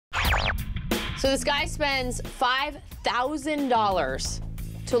So this guy spends $5,000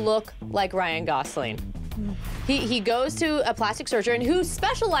 to look like Ryan Gosling. He goes to a plastic surgeon who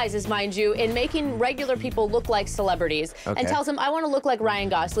specializes, mind you, in making regular people look like celebrities, and tells him, I want to look like Ryan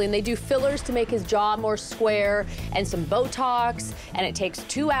Gosling. They do fillers to make his jaw more square and some Botox, and it takes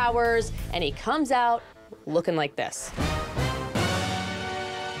 2 hours, and he comes out looking like this.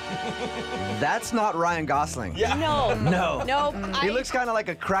 That's not Ryan Gosling. Yeah. No. No. Nope. He looks kind of like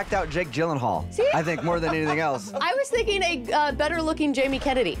a cracked out Jake Gyllenhaal. See? I think more than anything else. I was thinking a better looking Jamie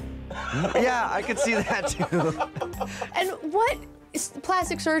Kennedy. Yeah, I could see that too. And what?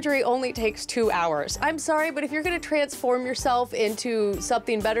 Plastic surgery only takes 2 hours. I'm sorry, but if you're going to transform yourself into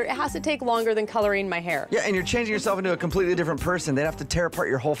something better, it has to take longer than coloring my hair. Yeah, and you're changing yourself into a completely different person. They'd have to tear apart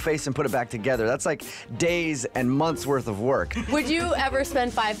your whole face and put it back together. That's like days and months worth of work. Would you ever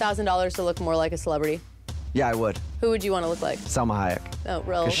spend $5,000 to look more like a celebrity? Yeah, I would. Who would you want to look like? Salma Hayek. Oh,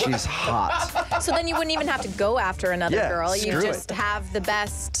 really? Because she's hot. So then you wouldn't even have to go after another girl. You screw just have the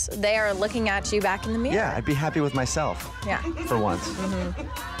best there looking at you back in the mirror. Yeah, I'd be happy with myself. Yeah. For once.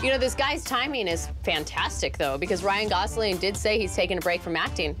 You know, this guy's timing is fantastic, though, because Ryan Gosling did say he's taking a break from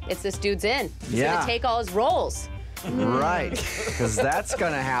acting. It's this dude's in. He's going to take all his roles. Right, because that's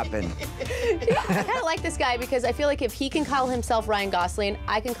going to happen. Yeah, I kind of like this guy because I feel like if he can call himself Ryan Gosling,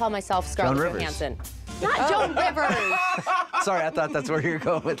 I can call myself Scarlett Johansson. Not Joan Rivers. Sorry, I thought that's where you were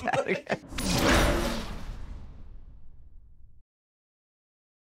going with that.